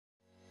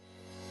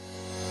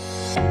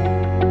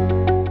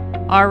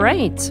All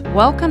right,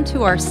 welcome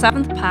to our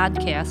 7th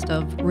podcast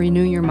of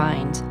Renew Your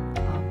Mind.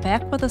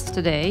 Back with us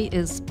today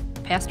is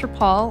Pastor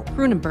Paul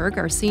Grunenberg,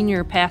 our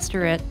senior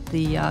pastor at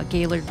the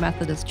Gaylord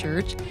Methodist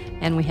Church,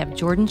 and we have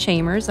Jordan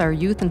Chambers, our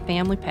youth and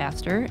family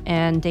pastor,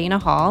 and Dana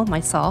Hall,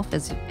 myself,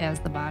 as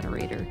the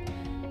moderator.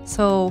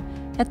 So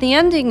at the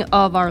ending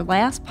of our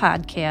last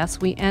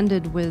podcast, we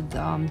ended with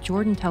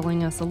Jordan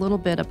telling us a little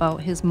bit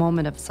about his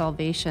moment of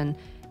salvation.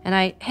 And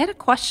I had a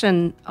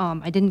question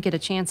I didn't get a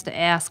chance to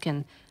ask,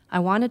 and I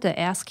wanted to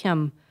ask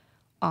him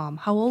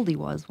how old he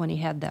was when he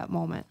had that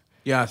moment.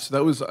 Yeah, so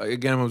that was,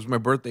 again, it was my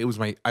birthday.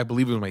 I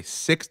believe it was my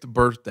 6th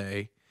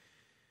birthday.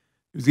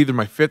 It was either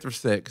my 5th or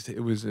 6th.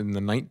 It was in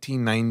the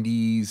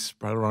 1990s,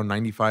 probably around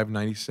 95,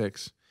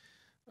 96.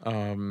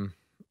 And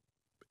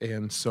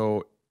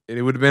so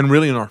it would have been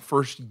really in our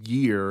first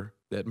year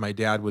that my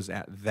dad was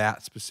at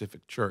that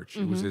specific church.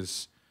 It was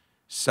his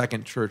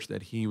second church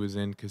that he was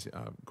in because,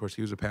 of course,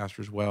 he was a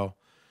pastor as well.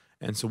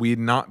 And so we had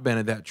not been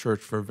at that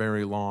church for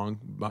very long,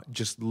 but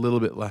just a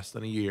little bit less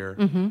than a year.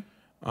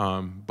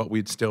 But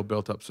we'd still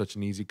built up such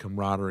an easy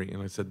camaraderie.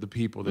 And I said the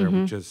people there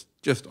were just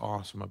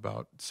awesome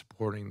about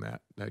supporting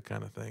that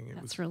kind of thing.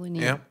 That's really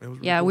neat. Yeah, it was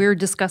really cool. cool. We were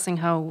discussing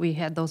how we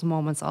had those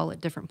moments all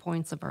at different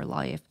points of our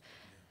life.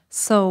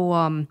 So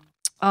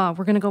we're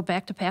going to go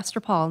back to Pastor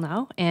Paul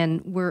now,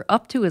 and we're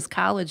up to his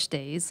college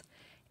days.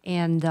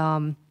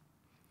 And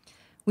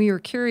we were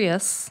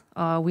curious.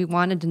 We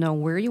wanted to know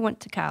where you went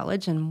to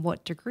college and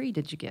what degree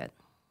did you get?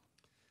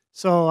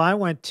 So I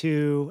went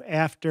to,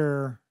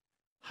 after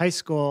high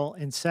school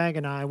in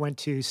Saginaw, I went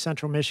to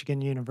Central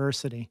Michigan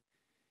University.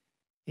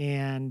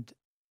 And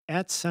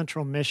at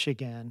Central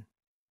Michigan,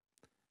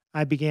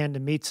 I began to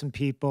meet some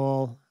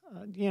people,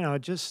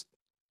 just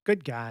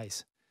good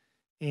guys.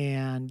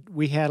 And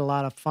we had a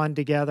lot of fun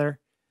together.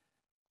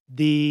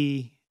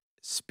 The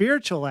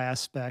spiritual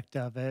aspect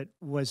of it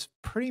was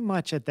pretty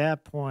much at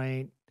that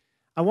point,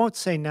 I won't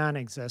say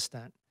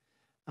non-existent.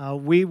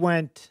 We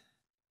went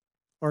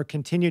or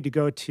continued to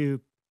go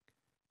to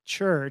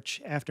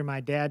church after my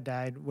dad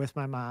died with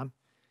my mom,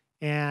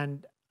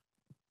 and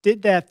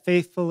did that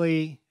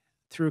faithfully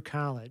through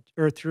college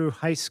or through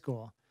high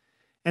school.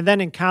 And then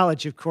in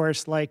college, of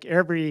course, like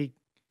every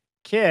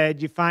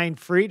kid, you find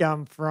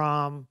freedom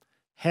from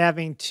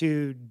having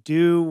to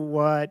do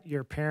what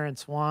your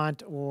parents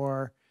want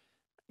or,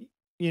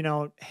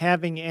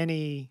 having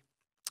any,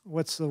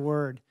 what's the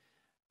word?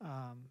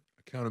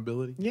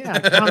 Accountability? Yeah,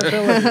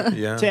 accountability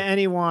Yeah. to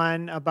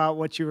anyone about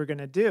what you were going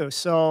to do.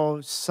 So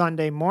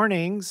Sunday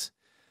mornings,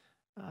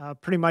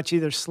 pretty much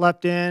either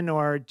slept in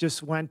or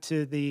just went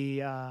to the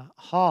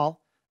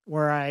hall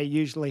where I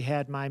usually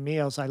had my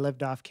meals. I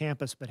lived off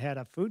campus but had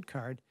a food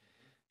card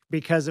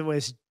because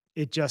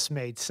it just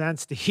made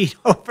sense to eat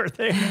over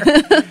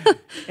there.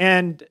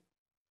 And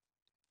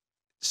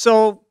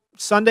so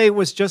Sunday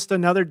was just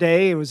another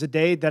day. It was a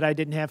day that I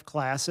didn't have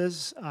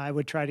classes. I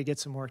would try to get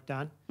some work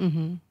done.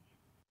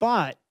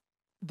 But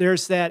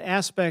there's that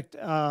aspect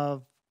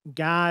of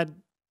God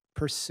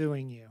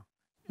pursuing you.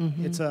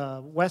 It's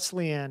a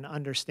Wesleyan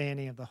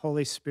understanding of the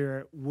Holy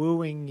Spirit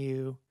wooing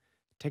you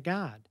to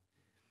God.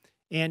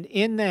 And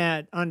in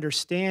that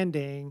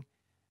understanding,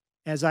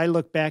 as I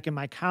look back in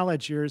my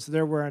college years,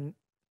 there were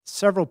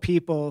several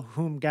people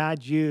whom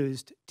God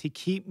used to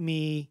keep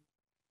me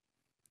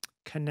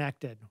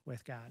connected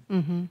with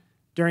God.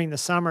 During the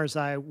summers,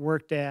 I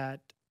worked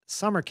at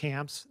summer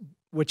camps,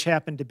 which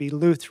happened to be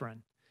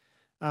Lutheran.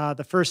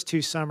 The first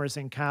 2 summers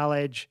in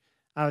college,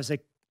 I was a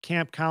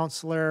camp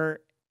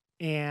counselor,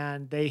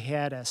 and they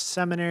had a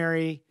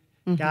seminary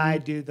guy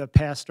do the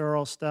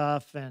pastoral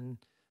stuff and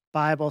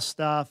Bible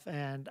stuff,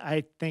 and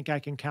I think I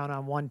can count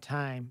on one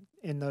time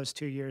in those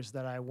 2 years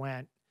that I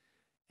went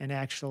and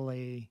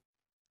actually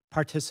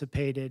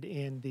participated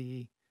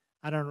in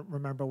I don't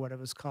remember what it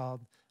was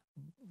called,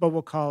 but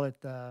we'll call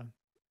it the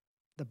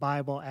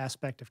Bible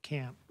aspect of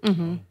camp.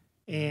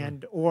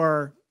 And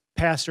or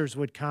pastors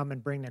would come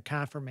and bring their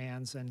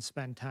confirmands and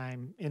spend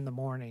time in the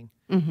morning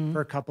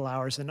for a couple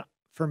hours. And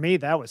for me,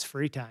 that was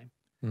free time.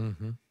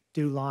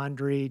 Do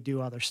laundry,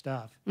 do other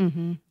stuff.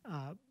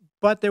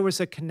 But there was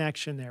a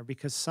connection there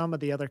because some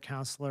of the other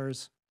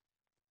counselors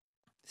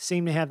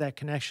seemed to have that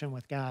connection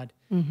with God.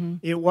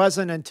 It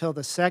wasn't until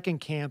the second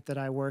camp that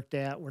I worked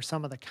at where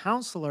some of the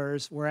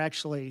counselors were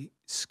actually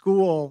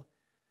school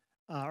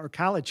or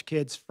college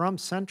kids from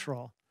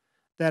Central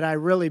that I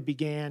really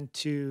began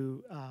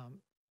to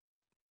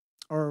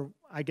or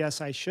I guess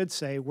I should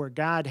say, where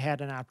God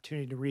had an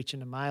opportunity to reach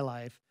into my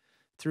life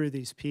through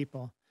these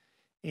people.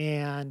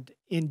 And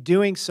in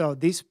doing so,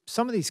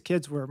 some of these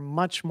kids were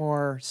much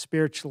more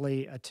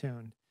spiritually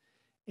attuned.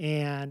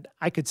 And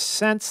I could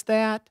sense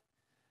that,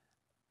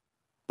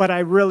 but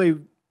I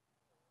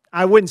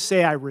wouldn't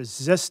say I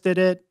resisted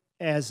it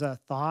as a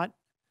thought,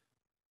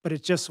 but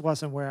it just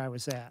wasn't where I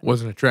was at.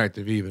 Wasn't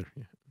attractive either.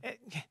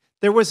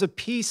 There was a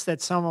piece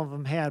that some of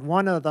them had.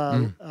 One of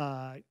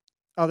the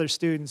other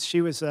students, she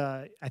was,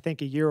 I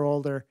think, a year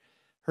older.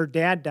 Her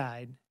dad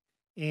died,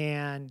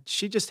 and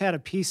she just had a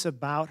piece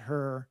about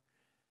her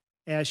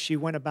as she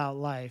went about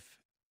life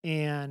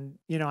And,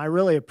 I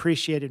really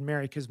appreciated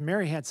Mary because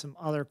Mary had some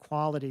other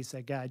qualities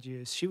that God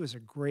used. She was a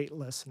great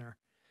listener.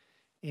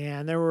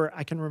 And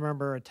I can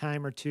remember a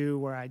time or two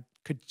where I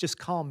could just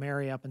call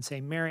Mary up and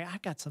say, Mary, I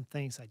got some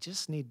things I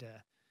just need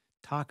to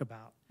talk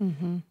about.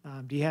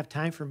 Do you have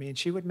time for me? And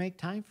she would make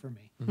time for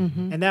me.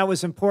 And that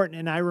was important.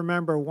 And I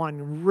remember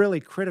one really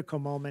critical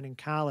moment in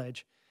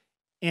college.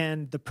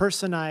 And the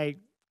person I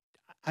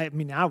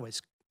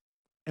was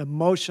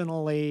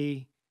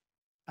emotionally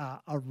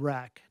a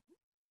wreck.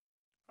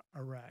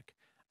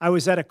 I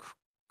was at a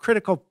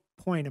critical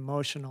point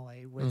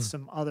emotionally with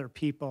some other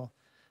people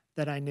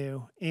that I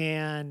knew.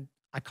 And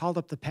I called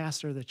up the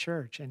pastor of the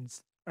church.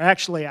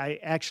 I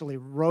actually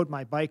rode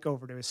my bike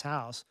over to his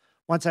house.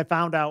 Once I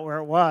found out where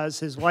it was,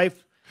 his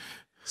wife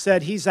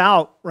said, he's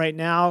out right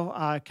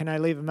now. Can I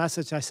leave a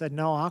message? I said,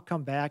 no, I'll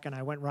come back. And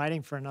I went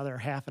riding for another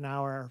half an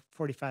hour,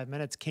 45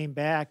 minutes, came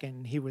back,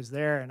 and he was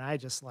there. And I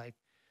just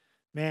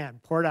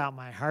poured out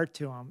my heart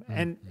to him.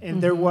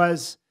 And there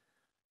was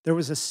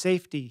a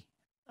safety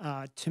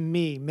to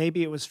me.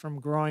 Maybe it was from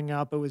growing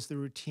up. It was the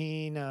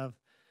routine of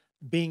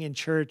being in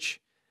church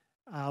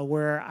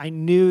where I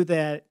knew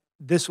that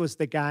this was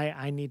the guy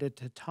I needed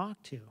to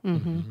talk to.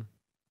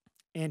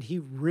 And he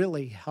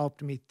really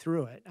helped me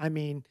through it. I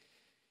mean,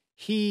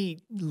 he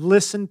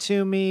listened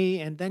to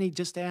me, and then he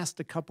just asked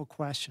a couple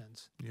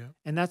questions. Yeah.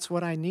 And that's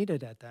what I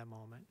needed at that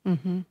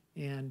moment.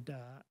 And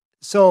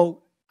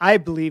so I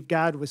believe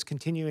God was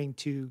continuing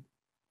to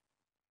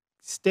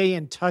stay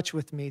in touch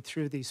with me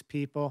through these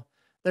people.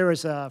 There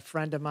was a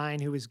friend of mine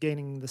who was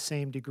gaining the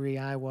same degree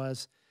I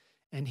was,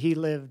 and he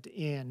lived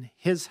in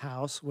his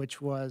house,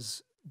 which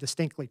was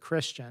distinctly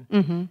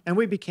Christian. And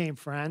we became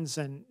friends,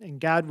 and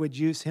God would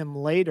use him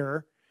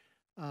later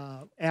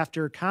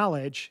after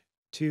college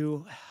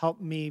to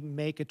help me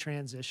make a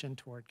transition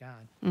toward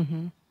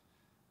God.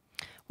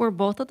 Were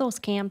both of those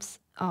camps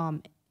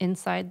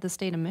inside the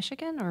state of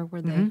Michigan, or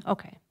were they?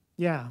 Okay.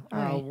 Yeah. All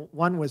right.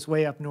 One was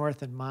way up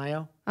north in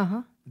Mayo.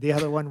 The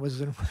other one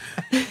was in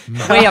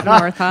way up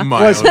north, huh?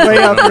 was way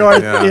up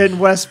north in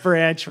West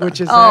Branch, which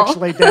is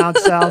actually down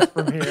south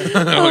from here.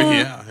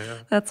 Yeah.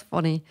 That's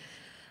funny.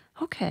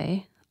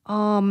 Okay.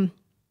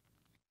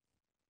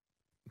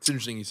 It's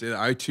interesting you say that.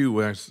 I too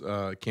was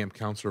camp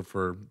counselor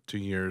for 2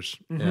 years,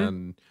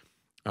 and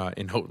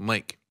in Houghton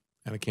Lake,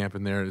 at a camp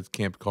in there. It's a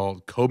camp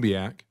called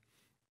Kobiak,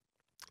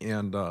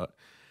 and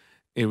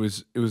it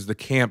was the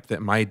camp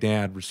that my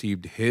dad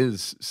received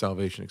his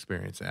salvation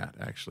experience at,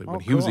 actually, when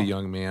he was a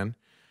young man.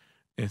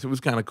 And so it was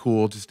kind of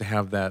cool just to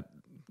have that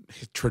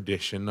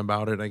tradition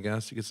about it, I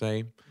guess you could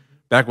say.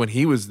 Back when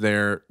he was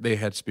there, they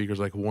had speakers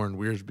like Warren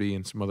Wiersbe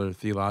and some other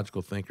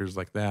theological thinkers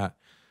like that.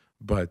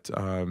 But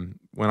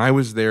when I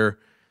was there,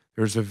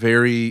 there was a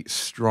very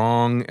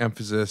strong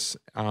emphasis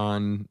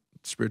on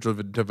spiritual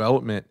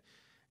development.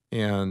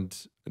 And,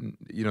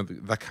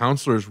 the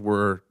counselors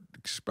were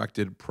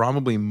expected,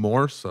 probably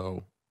more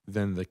so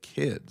than the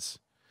kids,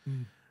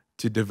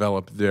 to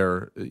develop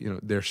their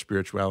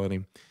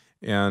spirituality.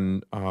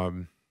 And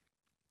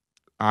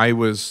I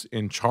was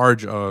in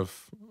charge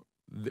of,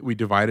 we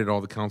divided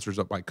all the counselors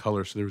up by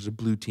color. So there was a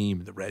blue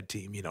team, the red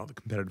team, the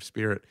competitive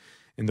spirit.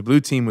 And the blue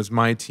team was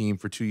my team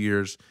for 2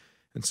 years.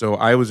 And so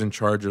I was in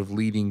charge of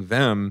leading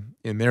them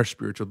in their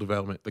spiritual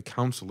development, the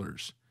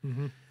counselors.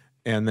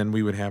 And then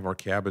we would have our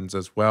cabins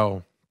as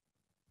well.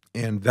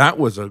 And that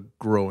was a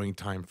growing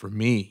time for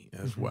me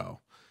as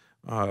well.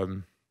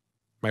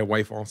 My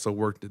wife also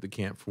worked at the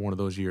camp for one of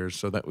those years,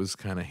 so that was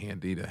kind of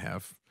handy to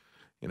have,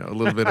 a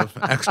little bit of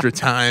extra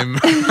time.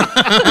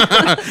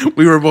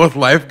 We were both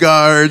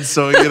lifeguards,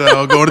 so,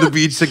 going to the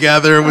beach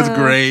together was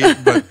great.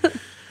 But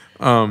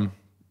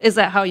is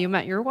that how you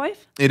met your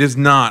wife? it is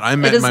not. I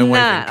met my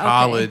wife in Okay.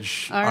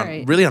 college, All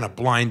right. really on a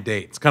blind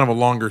date. It's kind of a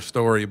longer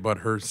story, but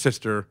her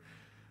sister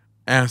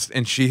asked,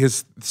 and she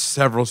has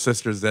several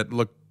sisters that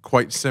look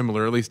quite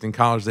similar, at least in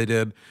college they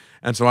did.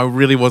 And so I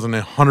really wasn't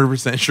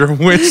 100% sure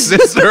which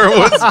sister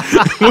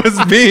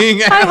was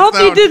being asked. I hope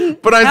you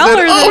didn't. But I tell said,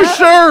 her "Oh, that."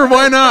 sure,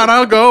 why not?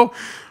 I'll go."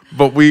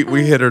 But we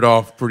hit it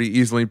off pretty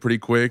easily, pretty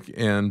quick,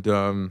 and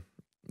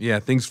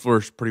things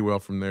flourished pretty well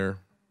from there.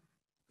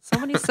 So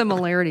many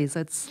similarities.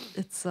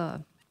 It's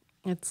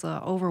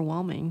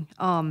overwhelming.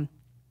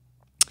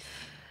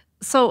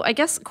 So I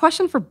guess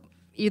question for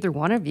either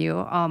one of you.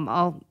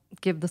 I'll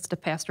give this to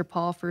Pastor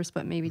Paul first,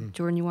 but maybe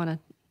Jordan, you want to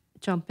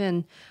jump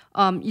in.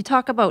 You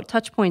talk about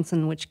touch points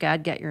in which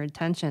God got your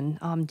attention.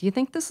 Do you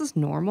think this is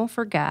normal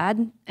for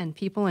God and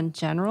people in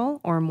general,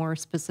 or more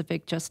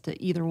specific just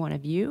to either one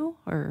of you?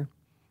 Or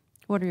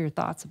what are your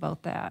thoughts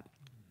about that?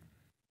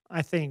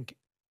 I think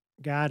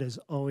God is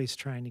always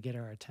trying to get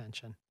our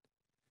attention.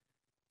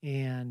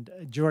 And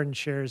Jordan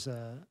shares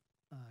a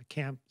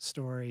camp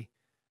story.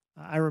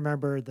 I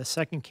remember the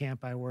second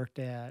camp I worked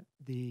at,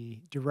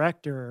 the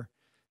director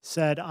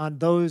said on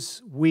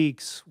those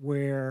weeks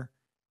where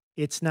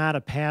it's not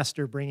a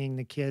pastor bringing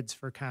the kids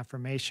for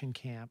confirmation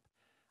camp,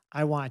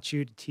 I want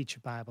you to teach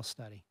a Bible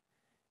study.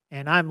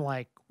 And I'm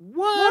like,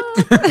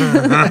 what?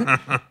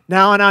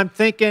 Now, and I'm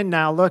thinking,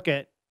 now look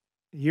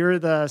you're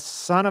the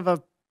son of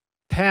a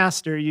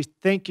pastor, you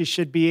think you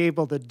should be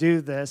able to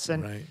do this.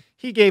 And Right.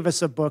 he gave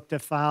us a book to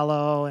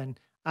follow, and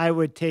I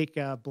would take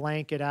a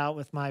blanket out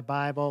with my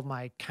Bible,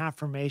 my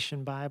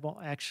confirmation Bible,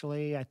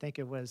 actually. I think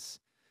it was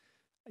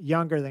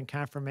younger than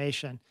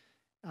confirmation.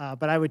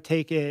 But I would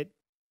take it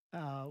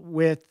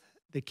with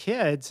the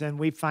kids, and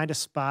we'd find a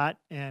spot,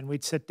 and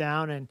we'd sit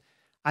down, and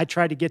I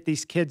tried to get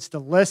these kids to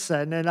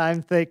listen, and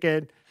I'm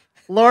thinking,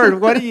 Lord,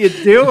 what are you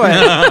doing?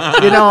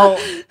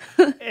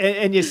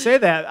 And you say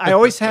that.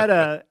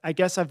 I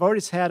guess I've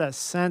always had a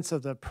sense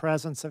of the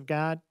presence of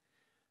God,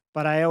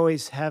 but I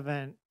always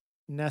haven't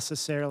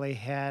necessarily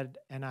had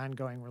an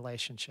ongoing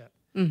relationship.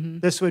 Mm-hmm.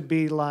 This would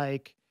be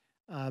like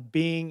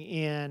being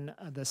in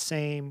the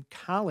same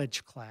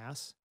college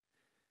class.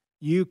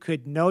 You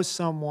could know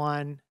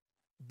someone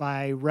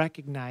by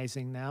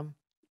recognizing them,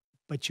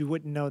 but you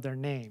wouldn't know their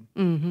name.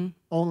 Mm-hmm.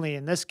 Only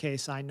in this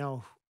case, I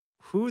know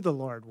who the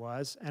Lord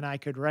was, and I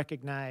could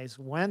recognize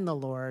when the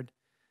Lord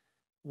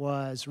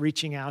was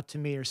reaching out to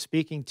me or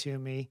speaking to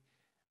me,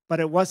 but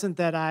it wasn't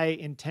that I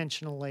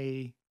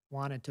intentionally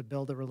wanted to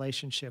build a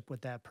relationship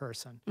with that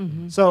person.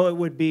 Mm-hmm. So it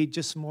would be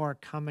just more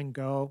come and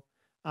go.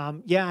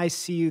 Yeah, I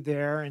see you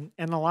there, and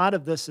a lot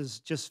of this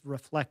is just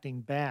reflecting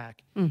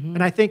back. Mm-hmm.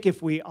 And I think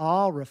if we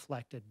all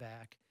reflected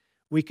back,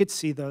 we could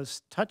see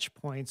those touch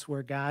points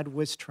where God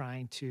was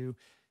trying to,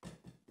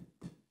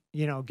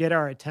 get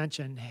our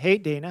attention. Hey,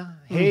 Dana.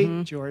 Hey,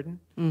 Mm-hmm.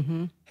 Jordan.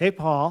 Mm-hmm. Hey,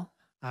 Paul.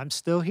 I'm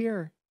still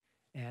here,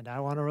 and I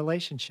want a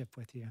relationship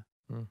with you.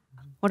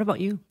 What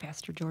about you,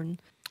 Pastor Jordan?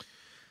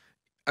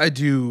 I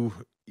do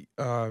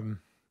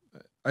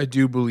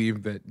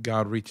believe that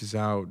God reaches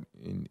out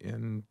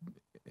and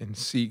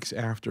seeks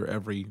after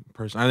every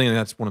person. I think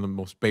that's one of the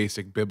most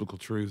basic biblical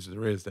truths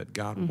there is, that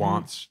God Mm-hmm.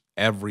 wants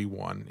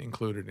everyone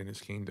included in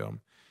his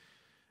kingdom.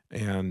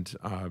 And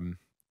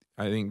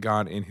I think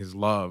God, in his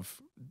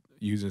love,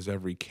 uses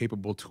every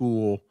capable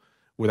tool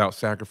without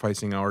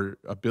sacrificing our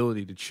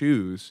ability to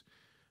choose,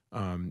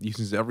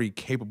 uses every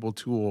capable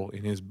tool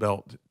in his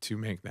belt to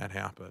make that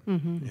happen.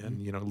 Mm-hmm.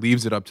 And,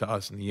 leaves it up to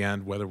us in the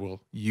end whether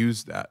we'll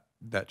use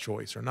that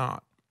choice or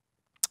not.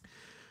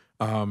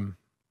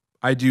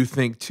 I do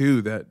think,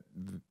 too, that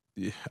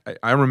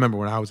I remember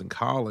when I was in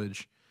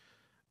college,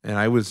 and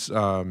I was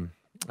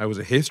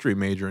a history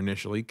major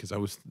initially because I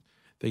was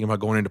thinking about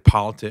going into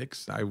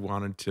politics. I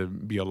wanted to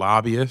be a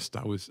lobbyist.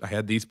 I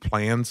had these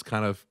plans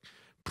kind of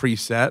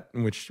preset,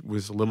 which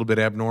was a little bit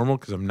abnormal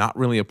because I'm not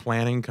really a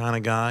planning kind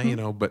of guy,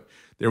 but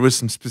there was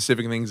some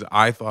specific things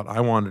I thought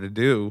I wanted to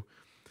do.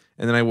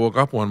 And then I woke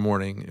up one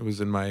morning. It was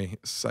in my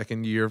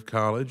second year of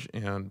college,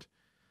 and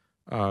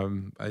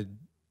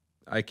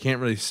I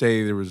can't really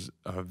say there was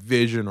a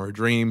vision or a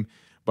dream,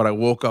 but I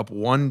woke up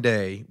one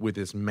day with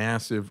this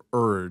massive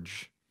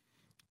urge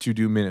to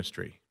do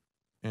ministry.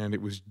 And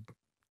it was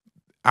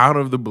out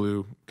of the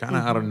blue, kind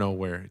of out of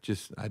nowhere.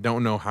 I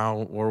don't know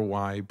how or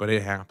why, but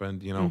it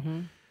happened,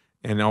 Mm-hmm.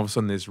 And all of a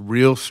sudden, this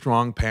real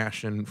strong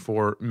passion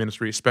for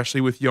ministry, especially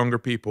with younger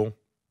people.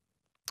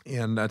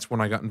 And that's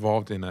when I got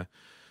involved in a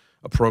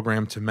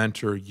program to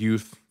mentor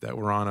youth that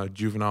were on a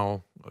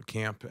juvenile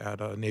camp at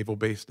a naval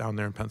base down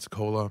there in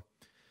Pensacola.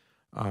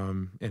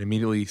 And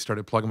immediately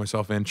started plugging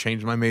myself in,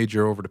 changed my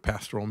major over to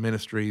pastoral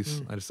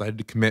ministries. I decided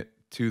to commit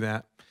to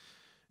that.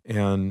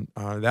 And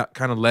that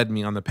kind of led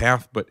me on the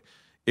path, but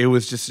it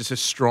was just a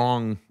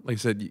strong, like I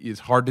said,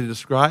 it's hard to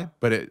describe,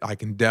 but I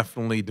can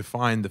definitely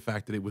define the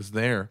fact that it was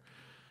there.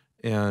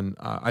 And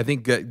I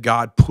think that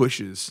God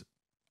pushes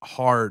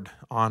hard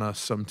on us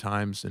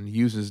sometimes and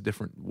uses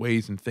different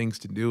ways and things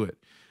to do it.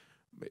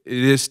 It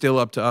is still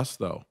up to us,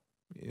 though.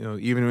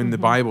 Even in the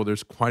Bible,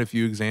 there's quite a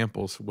few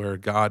examples where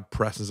God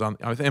presses on.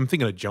 I'm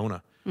thinking of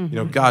Jonah.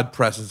 God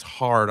presses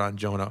hard on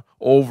Jonah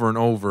over and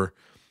over,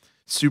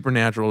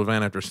 supernatural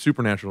event after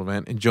supernatural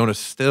event, and Jonah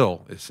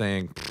still is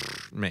saying,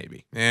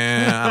 maybe.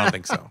 I don't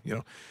think so.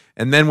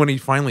 And then when he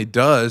finally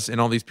does,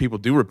 and all these people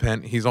do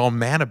repent, he's all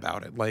mad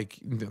about it. Like,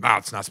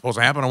 it's not supposed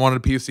to happen. I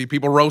wanted to see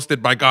people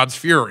roasted by God's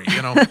fury.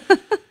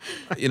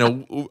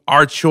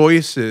 Our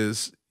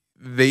choices,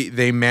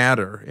 they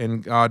matter,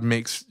 and God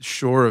makes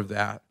sure of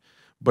that.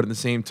 But at the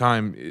same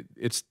time,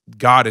 it's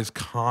God is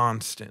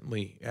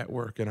constantly at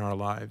work in our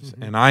lives.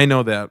 And I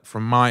know that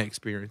from my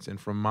experience and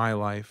from my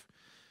life.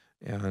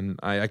 And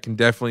I can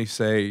definitely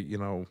say,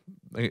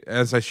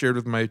 as I shared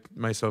with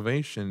my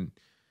salvation,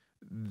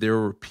 there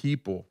were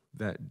people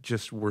that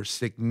just were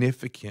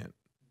significant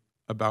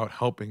about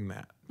helping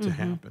that to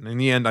happen. In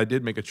the end, I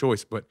did make a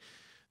choice, but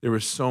there were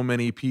so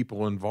many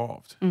people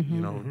involved,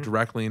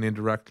 directly and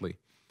indirectly,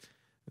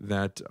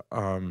 that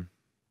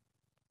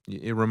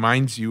it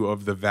reminds you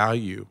of the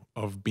value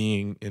of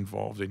being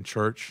involved in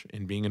church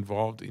and being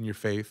involved in your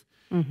faith,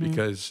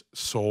 because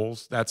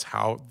souls, that's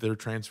how they're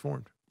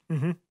transformed.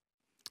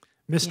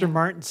 Mr.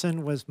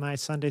 Martinson was my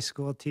Sunday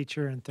school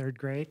teacher in third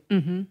grade.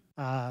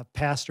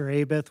 Pastor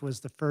Abeth was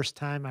the first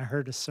time I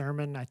heard a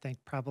sermon, I think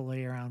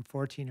probably around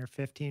 14 or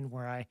 15,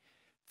 where I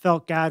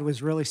felt God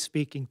was really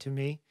speaking to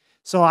me.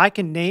 So I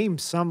can name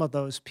some of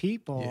those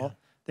people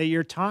that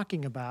you're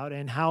talking about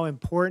and how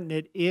important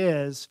it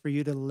is for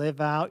you to live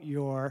out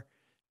your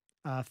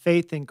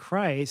faith in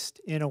Christ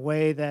in a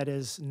way that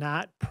is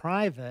not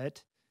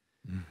private,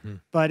 Hmm.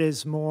 but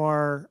is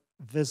more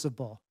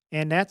visible.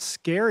 And that's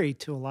scary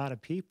to a lot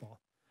of people.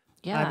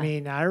 I Yeah.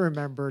 mean, I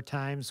remember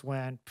times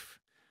when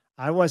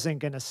I wasn't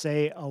going to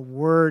say a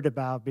word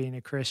about being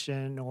a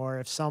Christian, or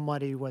if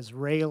somebody was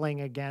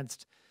railing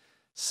against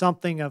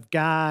something of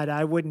God,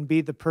 I wouldn't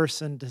be the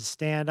person to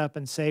stand up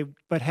and say,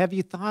 but have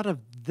you thought of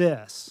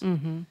this?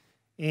 Mm-hmm.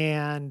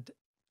 And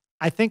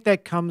I think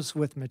that comes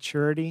with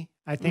maturity.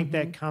 I think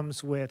Mm-hmm. that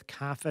comes with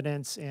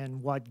confidence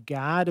in what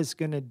God is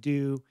going to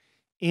do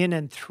in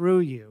and through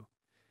you.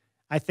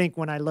 I think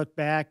when I look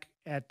back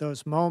at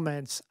those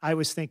moments, I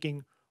was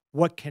thinking,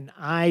 what can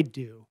I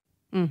do?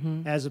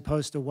 Mm-hmm. As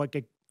opposed to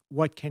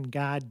what can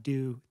God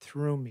do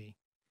through me?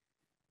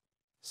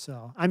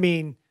 So, I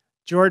mean,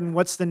 Jordan,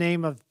 what's the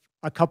name of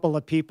a couple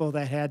of people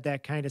that had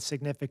that kind of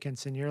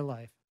significance in your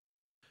life?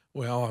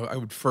 Well, I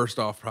would first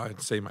off probably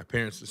say my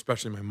parents,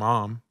 especially my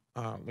mom.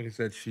 Like I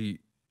said, she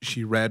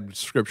read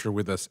scripture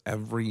with us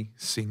every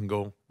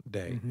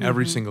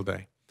Mm-hmm. single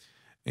day,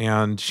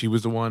 and she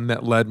was the one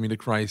that led me to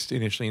Christ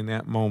initially in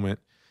that moment.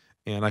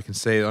 And I can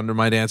say under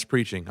my dad's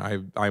preaching,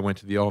 I went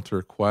to the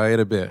altar quite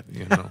a bit.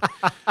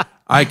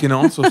 I can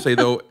also say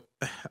though,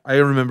 I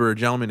remember a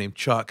gentleman named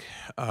Chuck,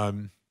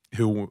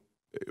 who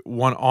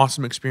one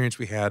awesome experience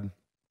we had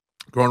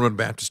growing up in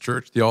Baptist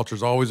church. The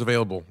altar's always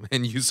available,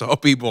 and you saw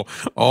people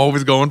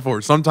always going for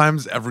it.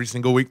 Sometimes every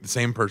single week, the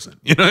same person.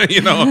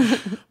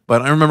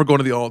 But I remember going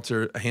to the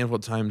altar a handful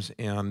of times,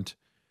 and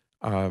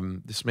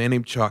this man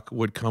named Chuck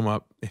would come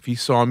up if he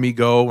saw me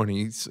go, and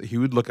he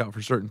would look out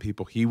for certain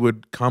people. He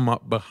would come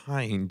up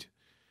behind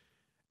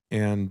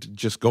and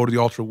just go to the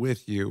altar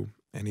with you,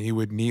 and he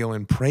would kneel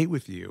and pray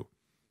with you,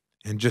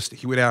 and just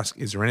he would ask,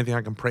 "Is there anything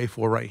I can pray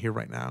for right here,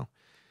 right now?"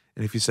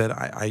 And if you said,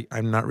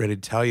 I'm not ready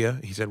to tell you,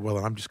 he said, well,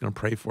 then I'm just going to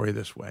pray for you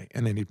this way.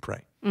 And then he'd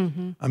pray.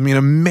 Mm-hmm. I mean,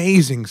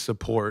 amazing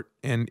support.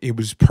 And it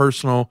was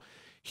personal.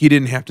 He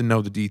didn't have to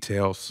know the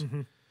details,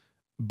 Mhm.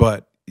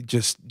 but it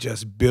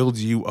just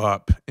builds you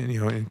up and,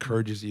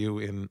 encourages you.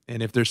 And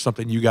if there's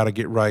something you got to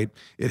get right,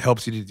 it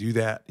helps you to do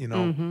that,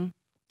 Mm-hmm.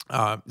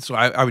 So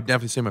I would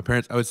definitely say my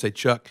parents. I would say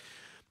Chuck.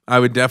 I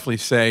would definitely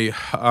say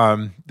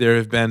there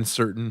have been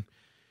certain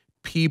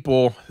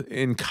people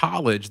in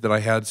college that I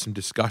had some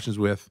discussions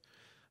with.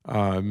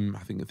 I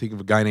think of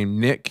a guy named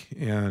Nick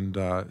and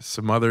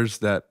some others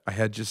that I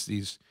had just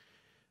these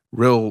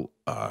real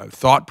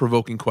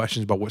thought-provoking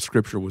questions about what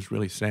Scripture was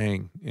really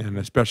saying. And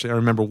especially, I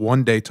remember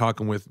one day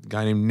talking with a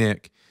guy named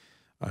Nick,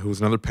 who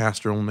was another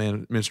pastoral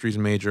ministries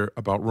major,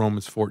 about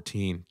Romans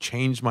 14.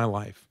 Changed my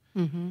life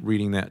Mm-hmm.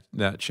 reading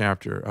that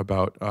chapter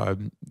about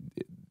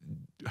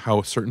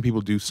how certain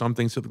people do some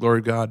things to the glory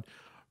of God,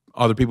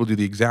 other people do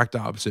the exact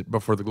opposite,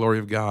 but for the glory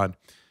of God.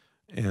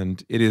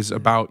 And it is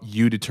about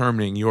you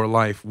determining your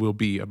life will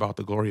be about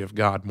the glory of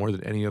God more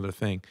than any other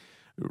thing.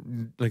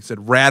 Like I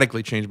said,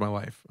 radically changed my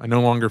life. I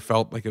no longer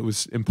felt like it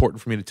was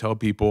important for me to tell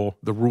people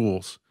the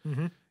rules.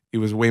 Mhm. It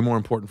was way more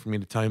important for me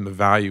to tell them the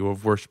value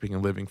of worshiping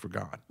and living for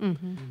God.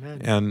 Mm-hmm.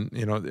 Amen.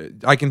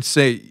 And, I can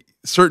say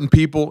certain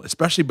people,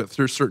 especially but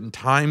through certain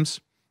times,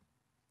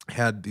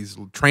 had these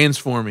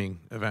transforming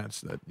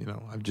events that,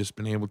 I've just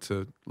been able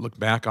to look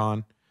back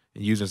on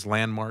and use as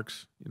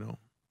landmarks,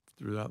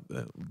 throughout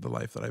the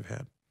life that I've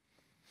had.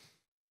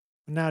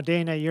 Now,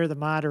 Dana, you're the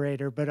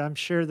moderator, but I'm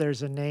sure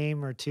there's a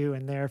name or two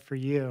in there for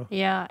you.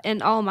 Yeah,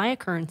 and all my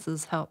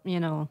occurrences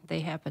they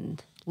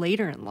happened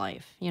later in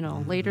life,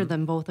 later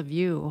than both of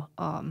you.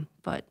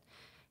 But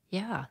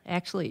yeah,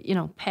 actually,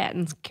 Pat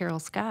and Carol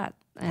Scott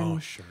Oh,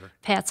 and sure.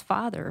 Pat's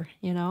father,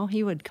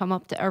 he would come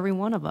up to every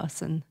one of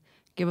us and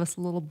give us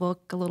a little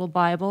book, a little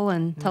Bible,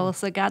 and tell us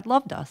that God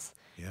loved us.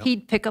 Yep.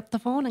 He'd pick up the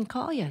phone and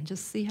call you and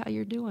just see how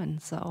you're doing.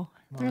 So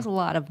there's a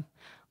lot of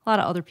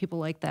other people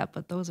like that,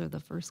 but those are the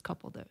first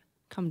couple that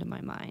come to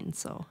my mind.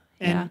 So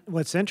yeah. And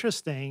what's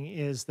interesting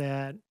is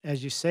that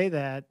as you say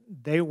that,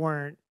 they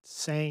weren't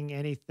saying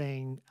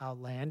anything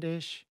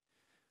outlandish,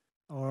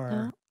 or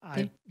No,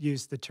 I've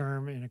used the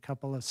term in a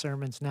couple of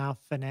sermons now,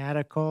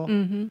 fanatical,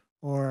 Mm-hmm.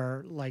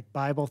 or like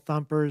Bible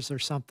thumpers or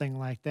something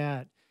like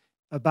that.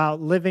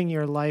 About living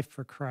your life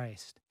for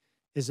Christ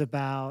is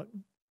about,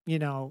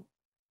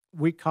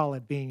 we call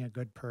it being a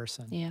good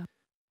person, Yeah.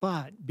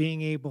 but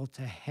being able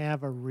to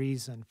have a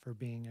reason for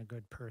being a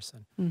good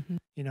person. Mm-hmm.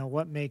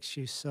 What makes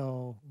you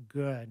so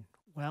good?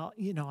 Well,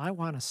 I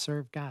want to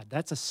serve God.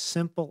 That's a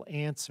simple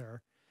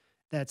answer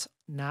that's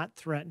not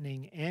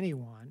threatening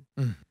anyone,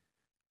 Mm.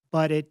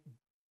 but it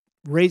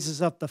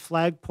raises up the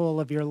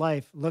flagpole of your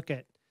life. Look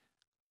at,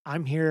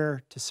 I'm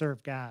here to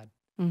serve God.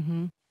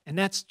 Mm-hmm. And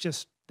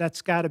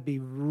that's got to be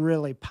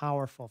really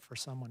powerful for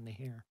someone to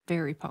hear.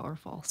 Very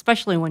powerful,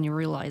 especially when you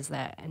realize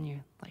that and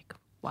you're like,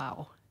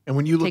 wow. And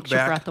when you look Takes your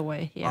back breath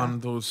away. Yeah. on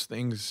those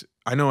things,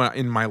 I know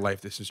in my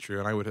life this is true,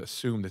 and I would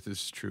assume that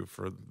this is true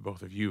for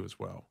both of you as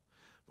well.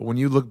 But when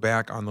you look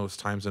back on those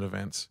times and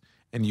events,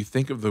 and you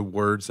think of the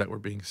words that were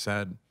being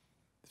said,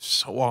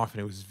 so often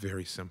it was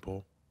very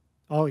simple,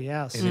 Oh,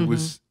 yes. and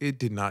it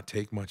did not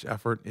take much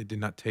effort. It did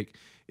not take.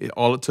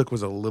 All it took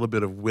was a little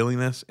bit of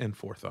willingness and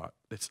forethought.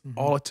 That's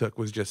all it took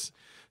was just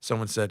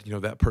someone said,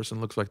 that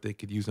person looks like they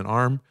could use an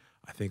arm.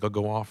 I think I'll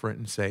go offer it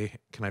and say,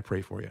 can I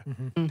pray for you?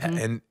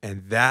 And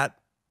that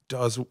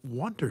does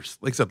wonders.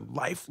 Like I said,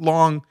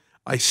 lifelong,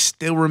 I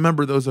still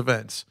remember those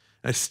events.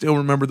 I still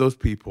remember those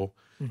people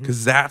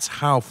because that's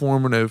how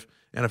formative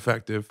and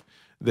effective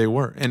they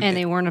were. And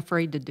they weren't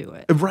afraid to do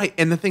it. Right.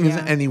 And the thing is,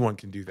 anyone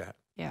can do that.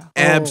 Yeah.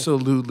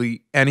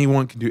 Absolutely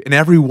anyone can do it. And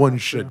everyone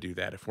should do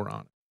that if we're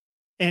on.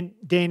 And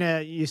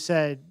Dana, you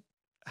said,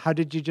 how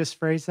did you just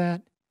phrase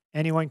that?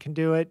 Anyone can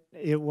do it.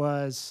 It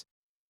was...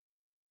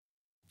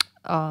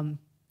 I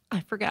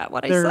forgot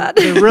what I said.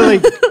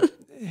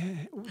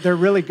 They're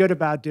really good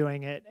about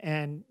doing it.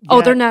 And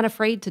they're not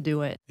afraid to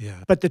do it.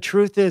 Yeah. But the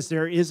truth is,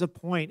 there is a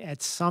point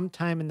at some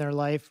time in their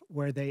life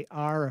where they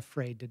are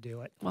afraid to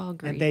do it. Well,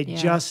 agreed. And they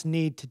just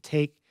need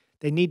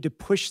to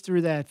push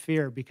through that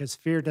fear, because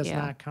fear does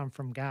not come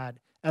from God.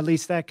 At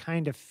least that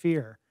kind of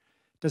fear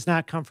does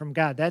not come from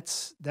God.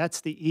 That's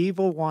the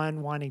evil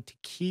one wanting to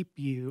keep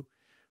you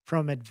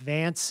from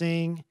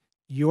advancing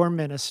your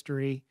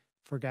ministry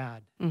for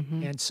God.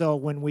 And so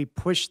when we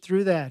push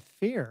through that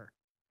fear,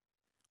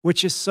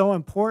 which is so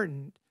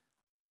important,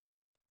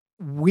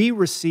 we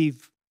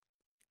receive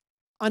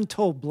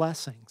untold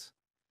blessings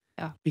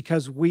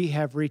because we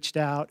have reached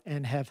out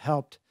and have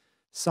helped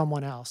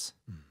someone else.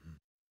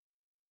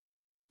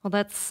 Well,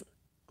 let's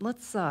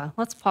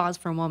pause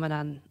for a moment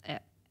on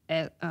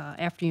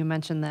after you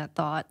mentioned that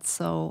thought.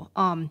 So,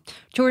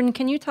 Jordan,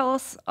 can you tell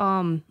us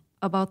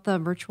about the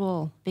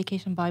virtual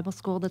Vacation Bible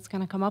School that's going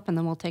to come up, and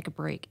then we'll take a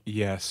break?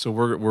 Yes, so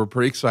we're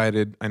pretty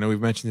excited. I know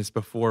we've mentioned this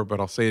before, but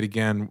I'll say it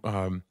again.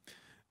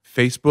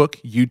 Facebook,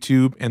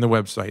 YouTube, and the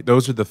website.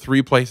 Those are the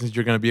three places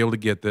you're going to be able to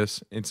get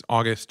this. It's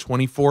August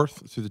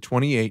 24th through the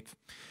 28th,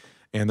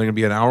 and they're going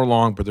to be an hour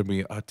long, but there'll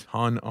be a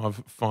ton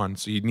of fun.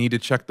 So you need to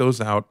check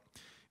those out.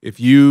 If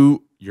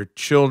your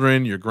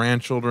children, your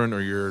grandchildren,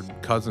 or your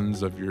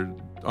cousins of your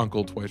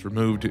uncle twice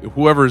removed,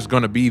 whoever is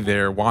going to be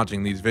there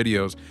watching these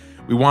videos,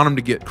 we want them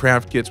to get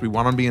craft kits. We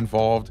want them to be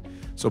involved.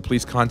 So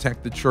please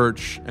contact the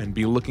church and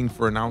be looking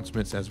for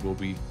announcements, as we'll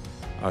be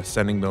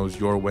sending those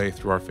your way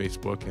through our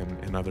Facebook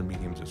and other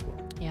mediums as well.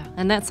 Yeah,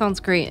 and that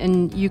sounds great.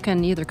 And you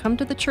can either come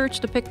to the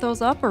church to pick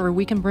those up, or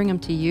we can bring them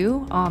to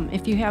you.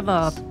 If you have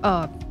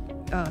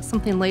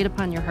something laid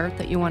upon your heart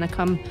that you want to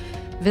come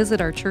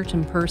visit our church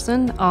in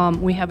person,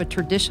 we have a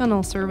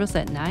traditional service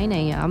at 9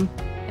 a.m.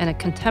 and a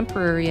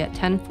contemporary at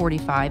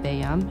 10:45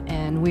 a.m.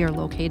 And we are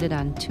located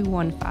on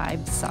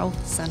 215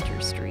 South Center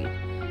Street.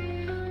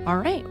 All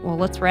right, well,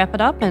 let's wrap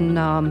it up,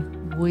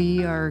 and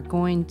we are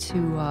going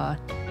to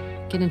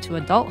get into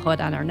adulthood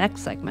on our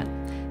next segment.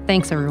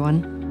 Thanks,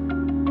 everyone.